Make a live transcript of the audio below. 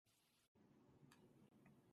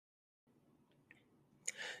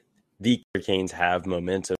the Hurricanes have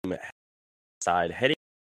momentum side heading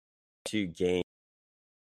to game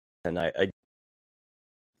tonight. I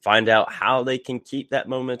find out how they can keep that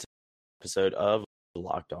momentum. Episode of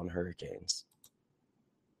Locked On Hurricanes.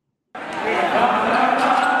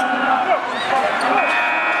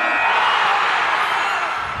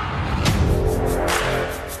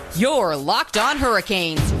 You're Locked On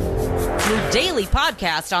Hurricanes, your daily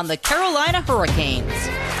podcast on the Carolina Hurricanes.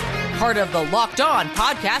 Part of the Locked On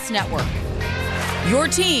Podcast Network. Your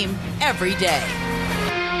team every day.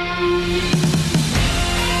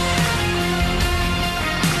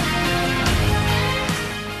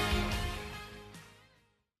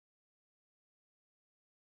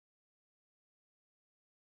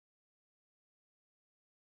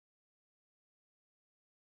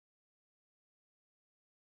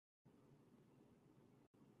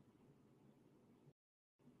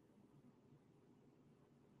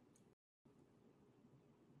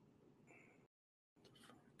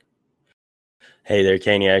 Hey there,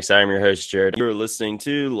 Caniacs. I'm your host, Jared. You're listening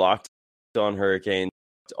to Locked On Hurricanes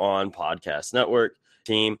on Podcast Network,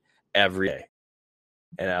 team every day.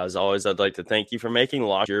 And as always, I'd like to thank you for making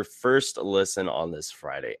Locked your first listen on this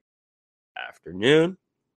Friday afternoon.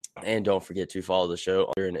 And don't forget to follow the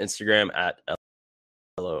show on Instagram at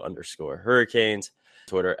 @LO_Hurricanes,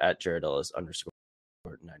 Twitter at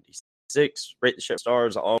JaredEllis_96. Rate the show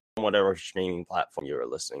stars on whatever streaming platform you are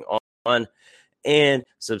listening on. And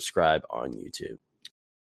subscribe on YouTube.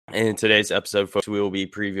 In today's episode, folks, we will be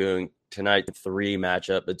previewing tonight the 3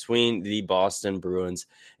 matchup between the Boston Bruins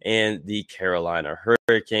and the Carolina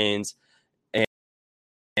Hurricanes.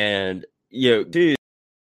 And dude,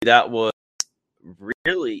 that was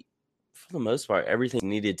really, for the most part, everything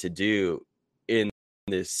needed to do in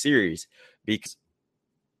this series. Because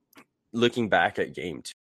looking back at game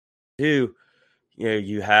 2,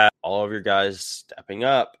 you have all of your guys stepping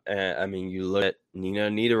up. And you look at Nino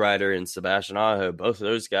Niederreiter and Sebastian Aho. Both of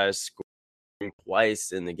those guys scored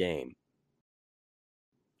twice in the game.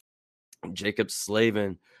 Jacob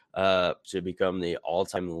Slavin to become the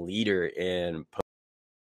all-time leader in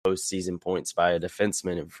postseason points by a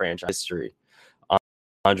defenseman in franchise history.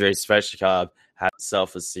 Andrei Svechnikov had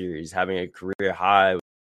himself a series, having a career high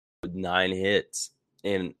with 9 hits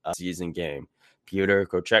in a season game. Pyotr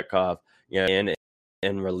Kochetkov,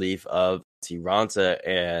 in relief of Tiranta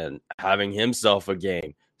and having himself a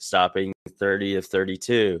game, stopping 30 of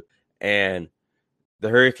 32. And the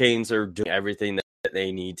Hurricanes are doing everything that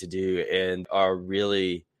they need to do and are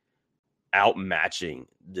really outmatching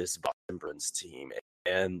this Boston Bruins team.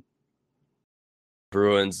 And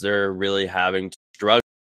Bruins, they're really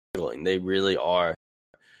struggling. They really are.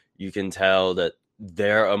 You can tell that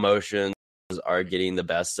their emotions are getting the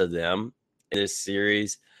best of them in this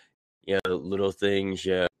series. Little things,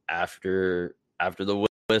 after the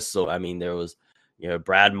whistle. There was,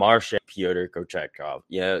 Brad Marchand, Pyotr Kochetkov,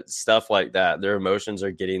 stuff like that. Their emotions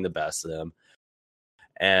are getting the best of them.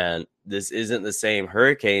 And this isn't the same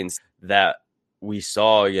Hurricanes that we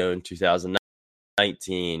saw, in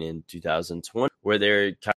 2019 and 2020, where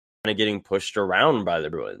they're kind of getting pushed around by the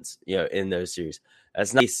Bruins, in those series.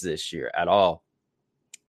 That's not this year at all.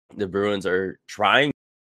 The Bruins are trying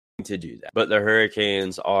to do that, but the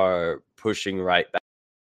Hurricanes are pushing right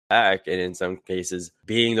back, and in some cases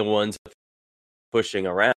being the ones pushing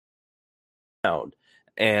around,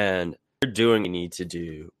 and they're doing what they need to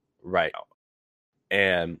do right now.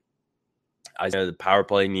 And I know the power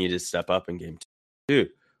play needed to step up in game 2.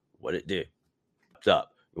 What it did,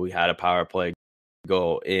 up. We had a power play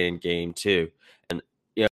goal in game 2, and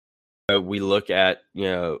we look at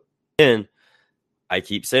and I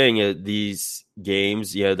keep saying these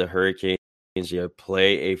games, the Hurricanes,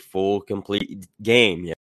 play a full, complete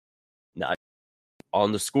game. Not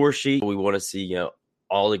on the score sheet. We want to see,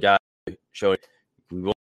 all the guys showing. We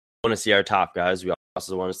want to see our top guys. We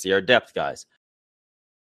also want to see our depth guys.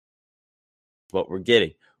 What we're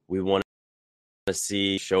getting, we want to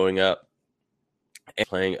see showing up and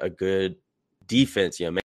playing a good defense.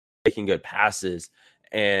 Making good passes,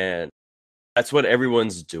 and that's what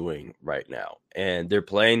everyone's doing right now. And they're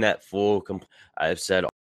playing that full. I've said all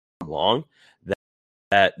along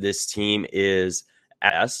that this team is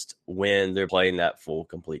best when they're playing that full,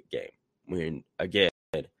 complete game. When, again,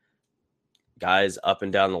 guys up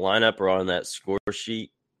and down the lineup are on that score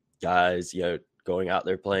sheet. Guys, going out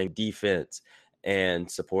there playing defense and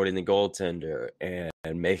supporting the goaltender and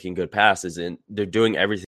making good passes. And they're doing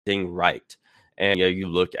everything right. And, you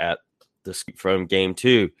look at the from game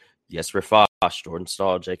 2, Jesper Foss, Jordan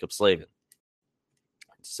Staal, Jacob Slavin.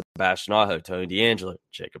 Sebastian Aho, Tony DeAngelo,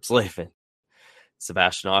 Jacob Slavin.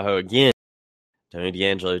 Sebastian Aho again, Tony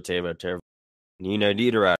DeAngelo, Teuvo Nino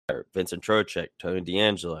Niederreiter, Vincent Trocheck, Tony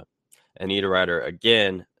DeAngelo, and Niederreiter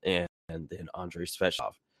again, and then Andrei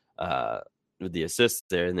Svechnikov with the assist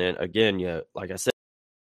there. And then again, like I said,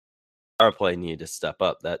 power play needed to step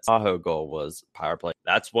up. That Tahoe goal was power play.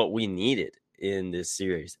 That's what we needed in this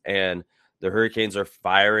series. And the Hurricanes are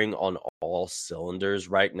firing on all cylinders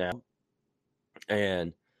right now.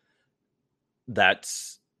 And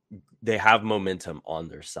they have momentum on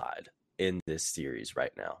their side in this series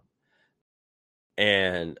right now.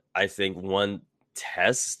 And I think one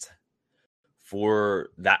test for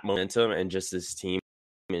that momentum and just this team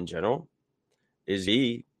in general is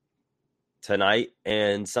tonight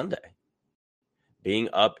and Sunday. Being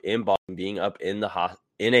up in Boston, being up in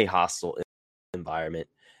a hostile environment,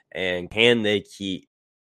 and can they keep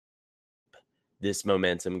this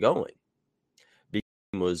momentum going? Because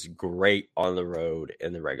it was great on the road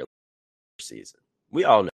in the regular season. We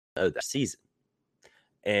all know that season.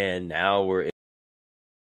 And now we're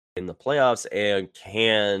in the playoffs, and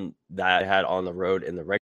can that had on the road in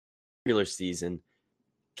the regular season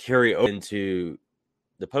carry over into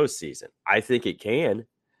the postseason? I think it can,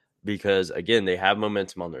 because again, they have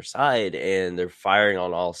momentum on their side and they're firing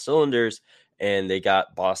on all cylinders, and they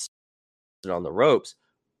got Boston on the ropes.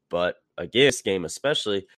 But again, this game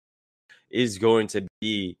especially is going to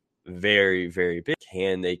be very, very big.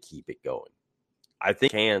 Can they keep it going? I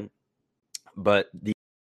think they can, but the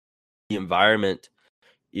environment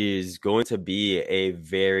is going to be a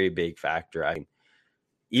very big factor. I mean,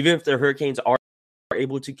 even if the Hurricanes are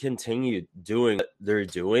able to continue doing what they're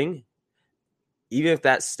doing, even if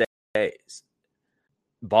that stays,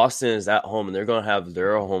 Boston is at home and they're going to have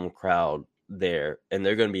their home crowd there, and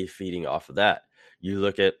they're going to be feeding off of that. You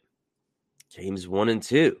look at games 1 and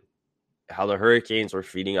 2, how the Hurricanes were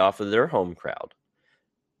feeding off of their home crowd.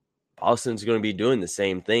 Boston's going to be doing the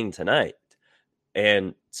same thing tonight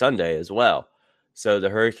and Sunday as well. So the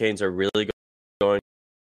Hurricanes are really going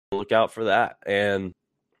to look out for that. And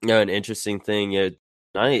an interesting thing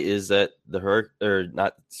tonight is that the Hurricanes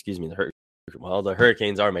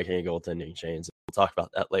are making a goaltending change. We'll talk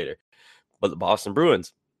about that later. But the Boston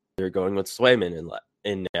Bruins, they're going with Swayman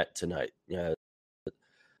in net tonight.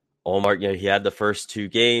 Ullmark, he had the first 2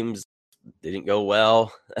 games, didn't go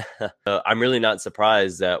well. I'm really not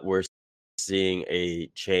surprised that we're seeing a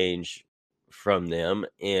change from them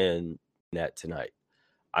in net tonight.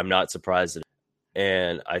 I'm not surprised at it.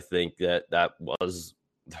 And I think that was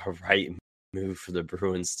the right move for the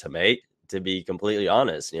Bruins to make, to be completely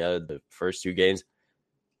honest. The first 2 games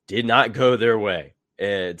did not go their way,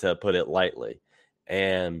 to put it lightly.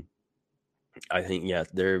 And I think,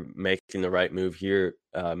 they're making the right move here,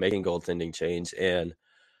 making goaltending change. And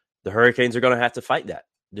the Hurricanes are going to have to fight that.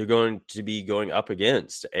 They're going to be going up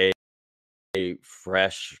against a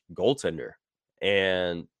fresh goaltender,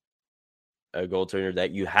 and a goaltender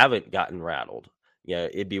that you haven't gotten rattled.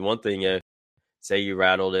 It'd be one thing if, say, you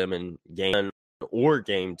rattled him in game 1 or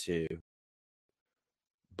game 2,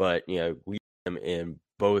 but we him in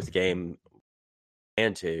both game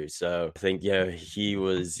and 2. So I think he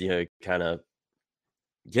was kind of,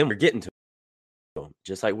 again, we're getting to him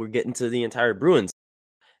just like we're getting to the entire Bruins,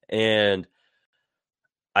 and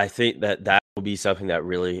I think that will be something that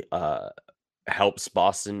really helps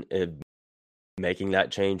Boston in making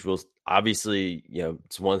that change. Will obviously,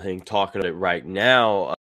 it's one thing talking about it right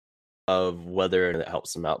now of whether it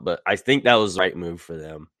helps them out, but I think that was the right move for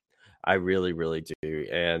them. I really, really do.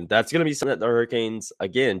 And that's going to be something that the Hurricanes,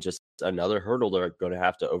 again, just another hurdle they're going to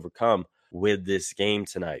have to overcome with this game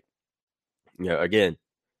tonight. Again,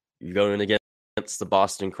 you're going against the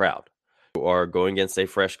Boston crowd, you are going against a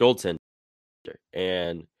fresh goaltender,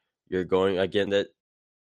 and you're going again that,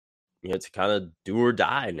 to kind of do or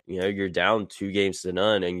die. You're down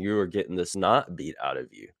 2-0, and you are getting the snot beat out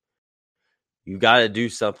of you. You got to do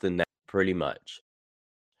something now, pretty much.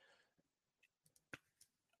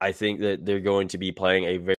 I think that they're going to be playing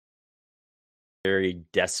a very, very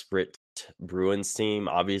desperate Bruins team.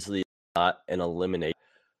 Obviously, not an elimination,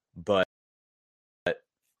 but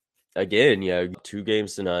again,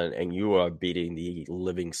 2-0, and you are beating the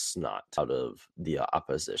living snot out of the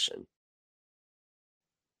opposition,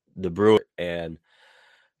 the Bruins, and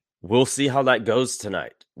we'll see how that goes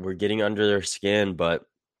tonight. We're getting under their skin, but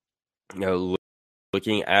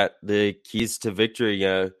looking at the keys to victory,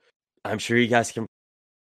 I'm sure you guys can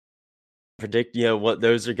predict, what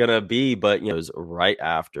those are going to be, but, it was right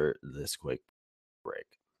after this quick break.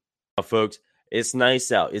 Now, folks, it's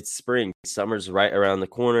nice out. It's spring. Summer's right around the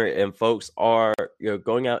corner, and folks are,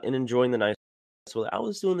 going out and enjoying the nice weather. I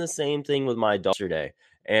was doing the same thing with my dog today,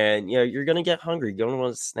 and, you're going to get hungry. You're going to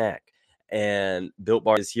want a snack. And Built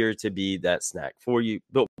Bar is here to be that snack for you.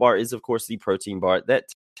 Built Bar is, of course, the protein bar that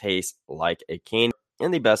tastes like a candy.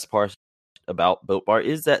 And the best part about Built Bar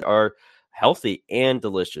is that are healthy and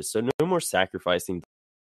delicious. So no more sacrificing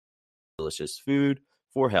delicious food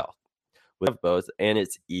for health. We have both, and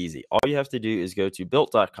it's easy. All you have to do is go to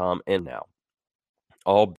built.com, and now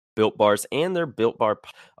all Built Bars and their Built Bar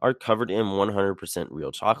are covered in 100%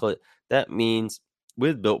 real chocolate. That means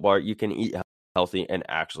with Built Bar, you can eat healthy and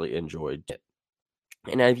actually enjoy it.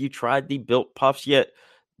 And have you tried the Built Puffs yet?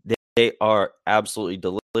 They are absolutely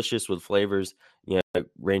delicious with flavors,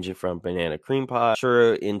 ranging from banana cream pie,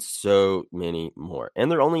 churro, and so many more. And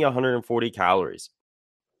they're only 140 calories.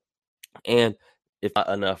 And if not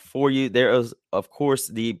enough for you, there is, of course,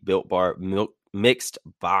 the Built Bar milk mixed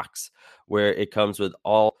box, where it comes with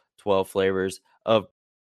all 12 flavors of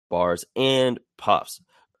bars and puffs.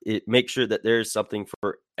 It makes sure that there's something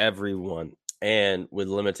for everyone. And with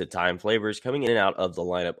limited time flavors coming in and out of the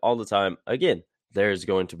lineup all the time, again, there's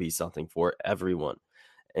going to be something for everyone.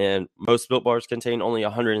 And most Built Bars contain only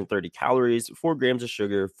 130 calories, 4 grams of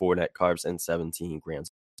sugar, 4 net carbs, and 17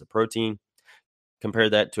 grams of protein.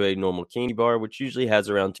 Compare that to a normal candy bar, which usually has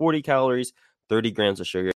around 40 calories, 30 grams of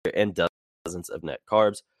sugar, and dozens of net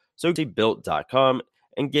carbs. So go to built.com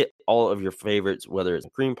and get all of your favorites, whether it's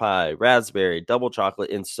cream pie, raspberry, double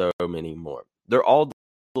chocolate, and so many more. They're all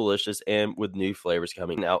delicious, and with new flavors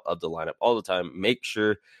coming out of the lineup all the time, make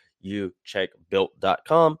sure you check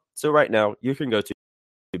built.com. So right now, you can go to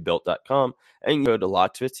built.com and go to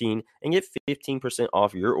Locked15 and get 15%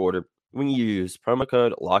 off your order when you use promo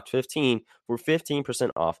code LOCKED15 for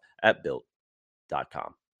 15% off at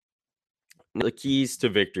built.com. The keys to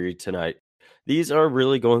victory tonight. These are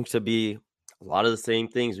really going to be a lot of the same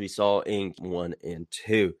things we saw in 1 and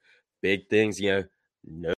 2. Big things,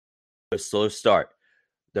 no slow start.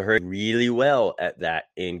 They heard really well at that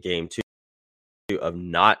in game 2 of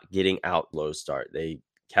not getting out low start. They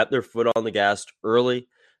kept their foot on the gas early,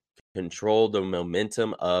 controlled the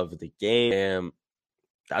momentum of the game, and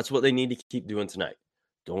that's what they need to keep doing tonight.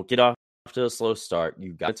 Don't get off to a slow start.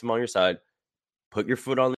 You got them on your side. Put your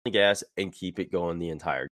foot on the gas and keep it going the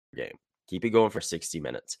entire game. Keep it going for 60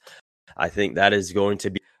 minutes. I think that is going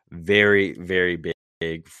to be very, very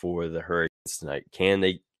big for the Hurricanes tonight. Can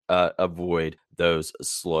they avoid those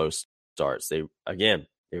slow starts? They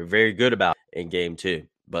were very good about it in game 2,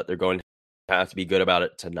 but they're going to have to be good about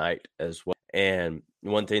it tonight as well. And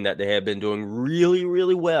one thing that they have been doing really,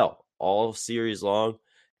 really well all series long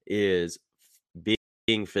is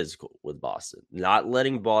being physical with Boston, not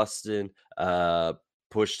letting Boston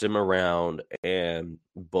push them around and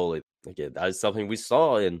bully. Again, that is something we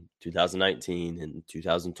saw in 2019 and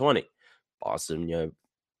 2020. Boston,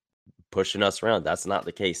 pushing us around. That's not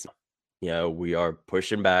the case. We are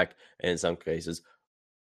pushing back, and in some cases,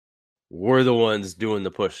 we're the ones doing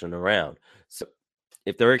the pushing around. So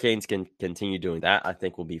if the Hurricanes can continue doing that, I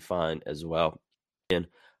think we'll be fine as well. And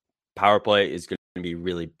power play is going to be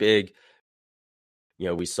really big.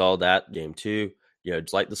 We saw that game 2.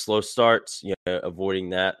 Just like the slow starts, avoiding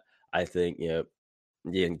that. I think,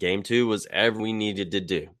 in game 2 was everything we needed to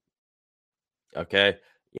do. Okay.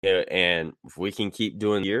 And if we can keep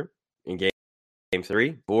doing here in game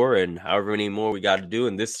 3, 4, and however many more we got to do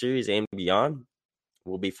in this series and beyond,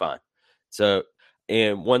 we'll be fine. So,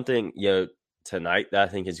 and one thing, tonight that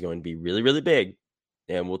I think is going to be really, really big,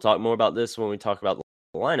 and we'll talk more about this when we talk about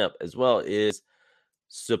the lineup as well, is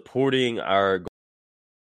supporting our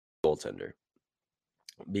goaltender.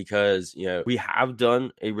 Because, we have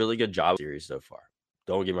done a really good job series so far.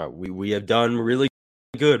 Don't get me wrong. We have done really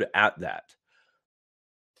good at that.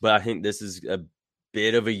 But I think this is a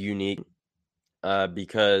bit of a unique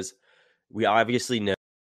because we obviously know,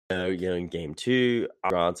 in game 2,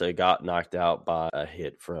 Raanta got knocked out by a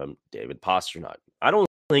hit from David Pastrnak. I don't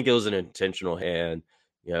think it was an intentional hand.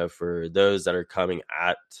 For those that are coming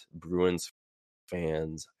at Bruins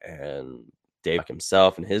fans and Dave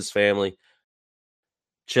himself and his family,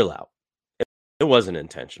 chill out. It wasn't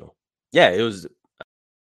intentional. Yeah, it was a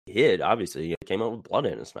hit. Obviously, it came out with blood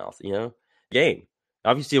in his mouth. Game.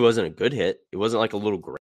 Obviously, it wasn't a good hit. It wasn't like a little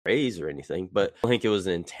graze or anything, but I don't think it was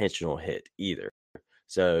an intentional hit either.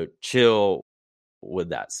 So chill with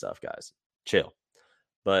that stuff, guys. Chill.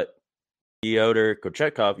 But Fyodor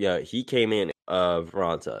Kochetkov, he came in of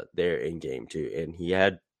Raanta there in game 2, and he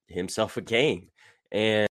had himself a game.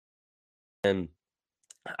 And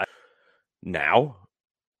now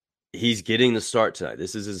he's getting the start tonight.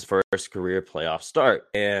 This is his first career playoff start.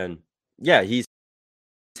 And he's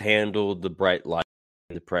handled the bright light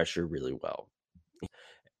and the pressure really well.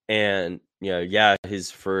 And,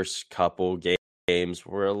 his first couple games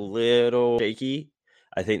were a little shaky.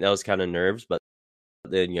 I think that was kind of nerves, but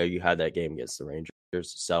then you had that game against the Rangers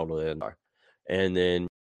settled in, and then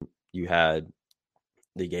you had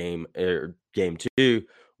the game game 2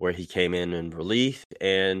 where he came in relief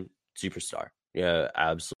and superstar,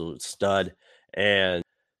 absolute stud, and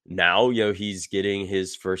now he's getting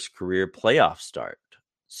his first career playoff start.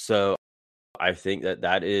 So I think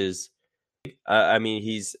that is, I mean,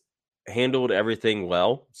 he's handled everything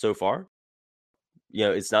well so far.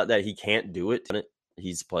 It's not that he can't do it.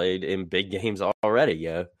 He's played in big games already.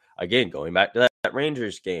 Again, going back to that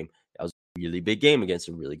Rangers game, that was a really big game against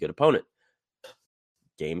a really good opponent.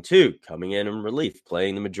 Game 2, coming in relief,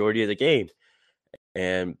 playing the majority of the game,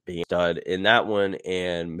 and being stud in that one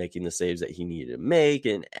and making the saves that he needed to make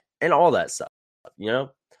and all that stuff,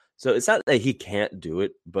 So it's not that he can't do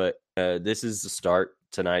it, but this is the start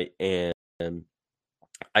tonight, and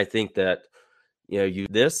I think that you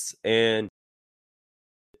this and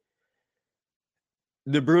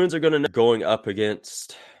the Bruins are going to going up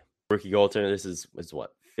against rookie goaltender. This is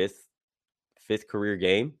what fifth career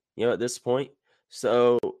game, at this point.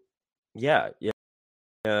 So yeah,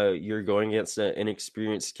 you're going against an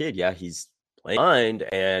inexperienced kid. Yeah, he's playing behind,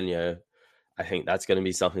 and I think that's going to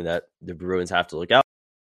be something that the Bruins have to look out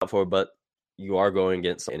for. But you are going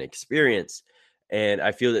against inexperience, and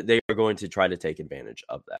I feel that they are going to try to take advantage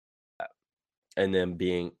of that. And then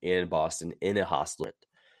being in Boston in a hostile,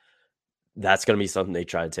 that's going to be something they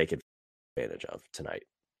try to take advantage of tonight.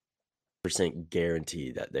 %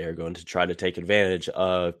 guarantee that they are going to try to take advantage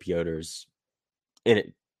of Piotr's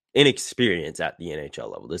inexperience at the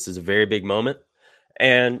NHL level. This is a very big moment.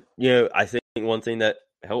 And, I think one thing that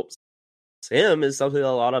helps him is something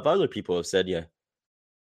a lot of other people have said,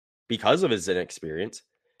 because of his inexperience,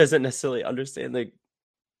 doesn't necessarily understand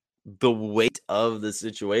the weight of the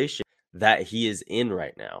situation that he is in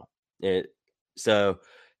right now. So,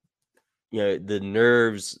 the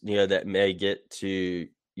nerves, that may get to,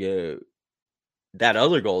 that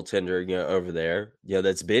other goaltender, over there,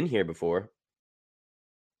 that's been here before.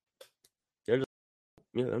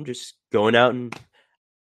 I'm just going out and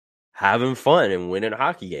having fun and winning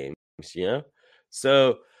hockey games,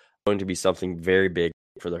 So going to be something very big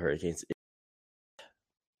for the Hurricanes.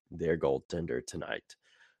 Their goaltender tonight.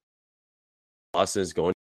 Boston is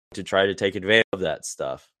going to try to take advantage of that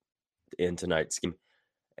stuff in tonight's game.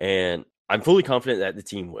 And I'm fully confident that the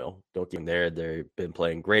team will. Don't get there. They've been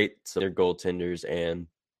playing great. So they're goaltenders. And,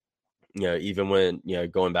 even when,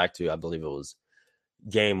 going back to, I believe it was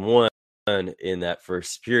game 1 in that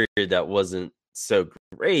first period, that wasn't so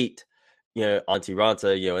great. Antti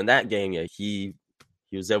Raanta, in that game, he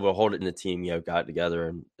was able to hold it in the team, got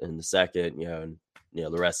together in the second, and, the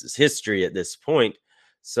rest is history at this point.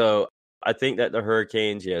 So I think that the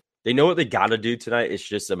Hurricanes, they know what they got to do tonight. It's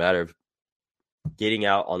just a matter of getting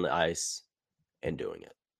out on the ice and doing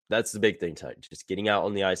it. That's the big thing tonight, just getting out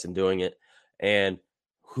on the ice and doing it. And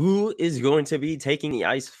who is going to be taking the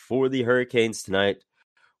ice for the Hurricanes tonight?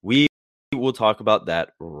 We will talk about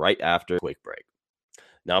that right after a quick break.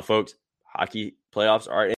 Now, folks, hockey playoffs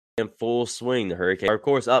are in full swing. The Hurricanes are, of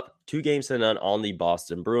course, up 2-0 on the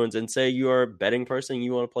Boston Bruins. And say you are a betting person,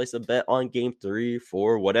 you want to place a bet on game 3,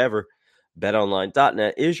 4, whatever,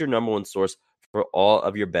 betonline.net is your number one source for all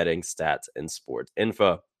of your betting stats and sports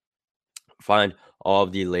info. Find all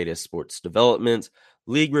of the latest sports developments,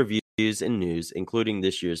 league reviews, and news, including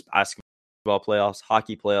this year's basketball playoffs,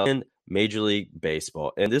 hockey playoffs, and Major League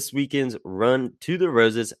Baseball, and this weekend's run to the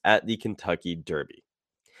Roses at the Kentucky Derby.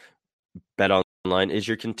 BetOnline is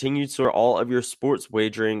your continued source for all of your sports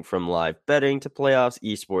wagering, from live betting to playoffs,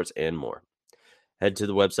 esports, and more. Head to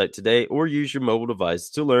the website today or use your mobile device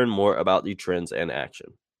to learn more about the trends and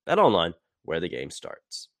action. BetOnline, where the game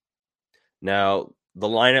starts. Now, the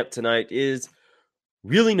lineup tonight is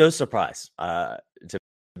really no surprise.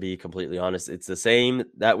 To be completely honest, it's the same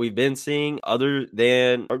that we've been seeing, other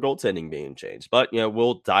than our goaltending being changed. But,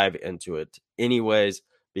 we'll dive into it anyways,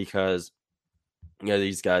 because,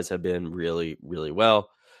 these guys have been really, really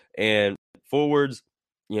well. And forwards,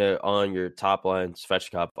 on your top line,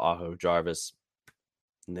 Svechnikov, Aho, Jarvis,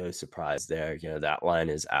 no surprise there. That line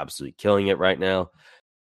is absolutely killing it right now.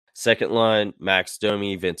 Second line, Max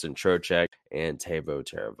Domi, Vincent Trocheck, and Teuvo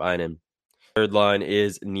Teravainen. Third line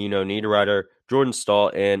is Nino Niederreiter, Jordan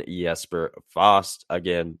Staal, and Jesper Fast.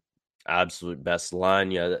 Again, absolute best line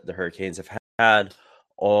that the Hurricanes have had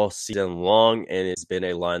all season long, and it's been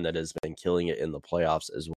a line that has been killing it in the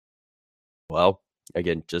playoffs as well.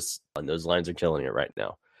 Again, just those lines are killing it right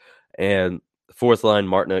now. And the fourth line,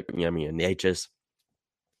 Martinook, and Necas.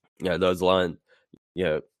 Those lines,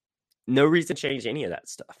 no reason to change any of that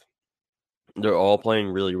stuff. They're all playing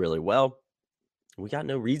really, really well. We got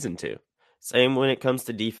no reason to. Same when it comes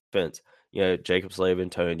to defense. Jacob Slavin,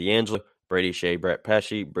 Tony D'Angelo, Brady Shea, Brett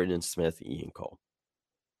Pesci, Brendan Smith, Ian Cole.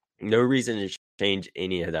 No reason to change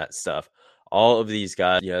any of that stuff. All of these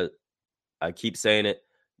guys, I keep saying it,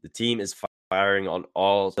 the team is firing on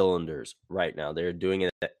all cylinders right now. They're doing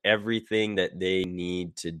everything that they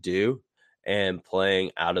need to do and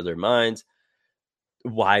playing out of their minds.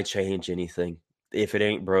 Why change anything? If it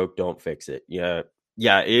ain't broke, don't fix it. Yeah,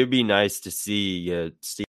 it would be nice to see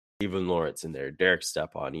Stephen Lawrence in there, Derek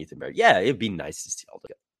Stepan, Ethan Bear. Yeah, it'd be nice to see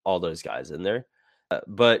all those guys in there.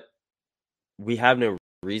 But we have no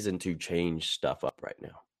reason to change stuff up right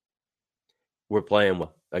now. We're playing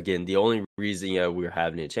well. Again, the only reason we're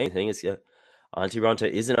having to change anything is Antti Raanta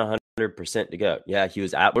isn't 100% to go. Yeah, he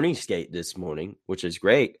was at morning skate this morning, which is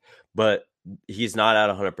great, but he's not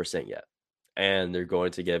at 100% yet. And they're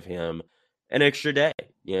going to give him an extra day,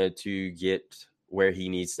 to get where he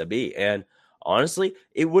needs to be. And honestly,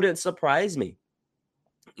 it wouldn't surprise me,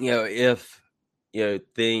 if,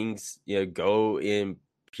 things, go in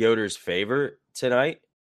Piotr's favor tonight.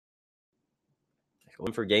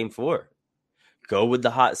 Going for game 4. Go with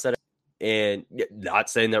the hot setup. And not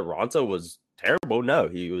saying that Raanta was terrible. No,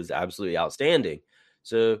 he was absolutely outstanding.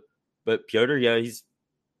 So, but Piotr, he's,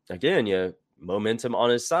 again, momentum on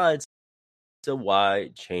his side. So why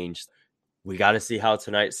change? We got to see how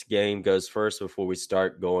tonight's game goes first before we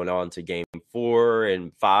start going on to game 4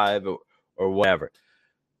 and 5 or whatever.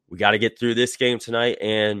 We got to get through this game tonight,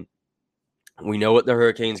 and we know what the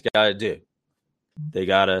Hurricanes got to do. They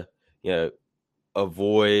got to,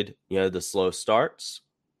 avoid, the slow starts.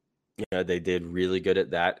 They did really good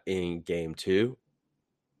at that in game 2,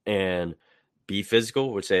 and be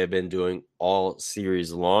physical, which they have been doing all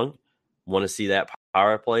series long. Want to see that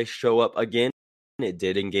power play show up again. It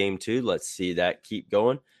did in game 2. Let's see that keep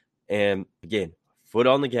going. And again, foot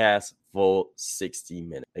on the gas, full 60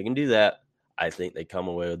 minutes. They can do that. I think they come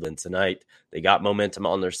away with it tonight. They got momentum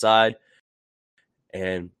on their side,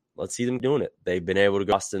 and let's see them doing it. They've been able to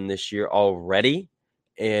go to Boston this year already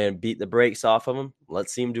and beat the brakes off of them.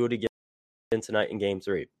 Let's see them do it again tonight in game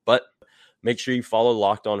 3. But make sure you follow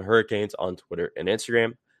Locked On Hurricanes on Twitter and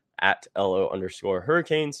Instagram at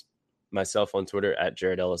 @LO_Hurricanes. Myself on Twitter at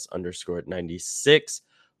JaredEllis_96.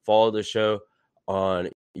 Follow the show on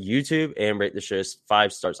YouTube and rate the show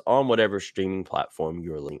 5 stars on whatever streaming platform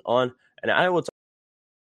you're listening on. And I will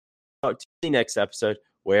talk to you in the next episode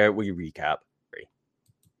where we recap